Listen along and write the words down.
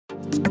Here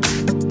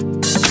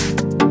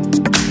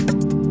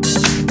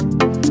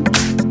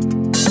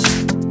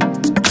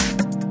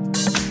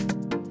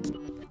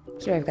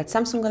I've got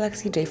Samsung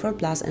Galaxy J4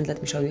 Plus, and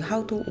let me show you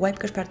how to wipe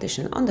cache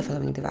partition on the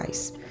following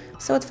device.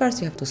 So at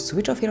first you have to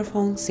switch off your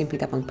phone, simply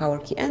tap on power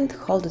key and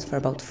hold it for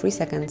about 3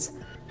 seconds.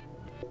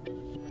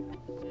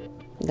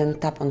 Then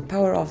tap on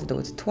power off, do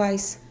it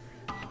twice,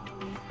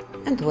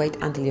 and wait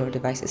until your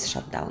device is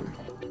shut down.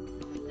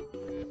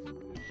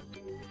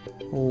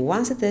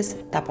 Once it is,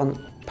 tap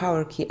on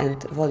power key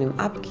and volume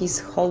up keys,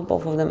 hold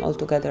both of them all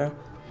together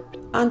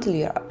until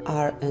you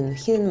are in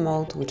hidden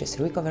mode, which is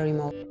recovery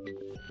mode.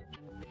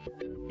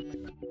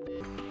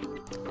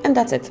 And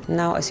that's it.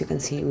 Now, as you can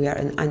see, we are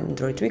in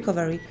Android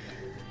recovery.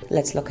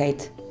 Let's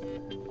locate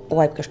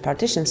wipe cache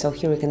partition. So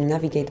here we can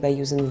navigate by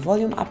using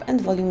volume up and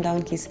volume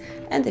down keys.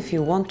 And if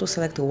you want to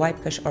select a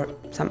wipe cache or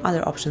some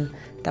other option,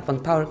 tap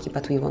on power key,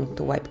 but we want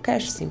to wipe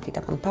cache, simply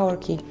tap on power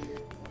key.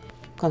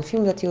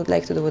 Confirm that you would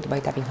like to do it by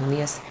tapping on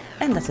yes.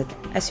 And that's it.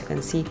 As you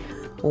can see,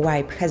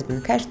 wipe has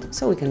been cached,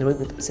 so we can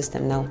reboot the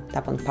system now.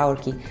 Tap on power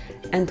key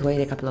and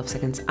wait a couple of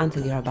seconds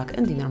until you are back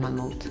in the normal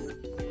mode.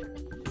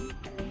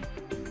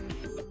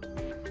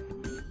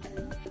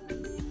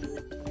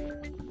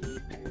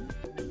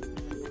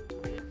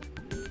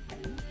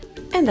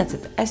 And that's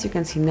it. As you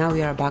can see, now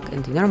we are back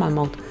in the normal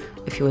mode.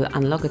 If you will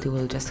unlock it, you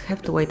will just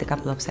have to wait a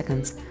couple of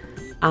seconds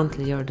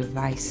until your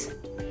device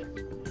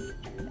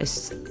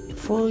is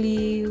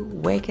fully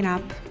waking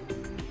up.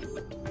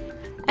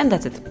 And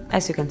that's it.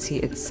 As you can see,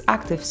 it's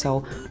active,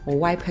 so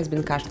wipe has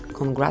been cached.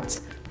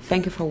 Congrats.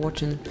 Thank you for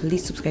watching.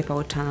 Please subscribe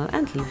our channel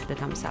and leave the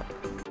thumbs up.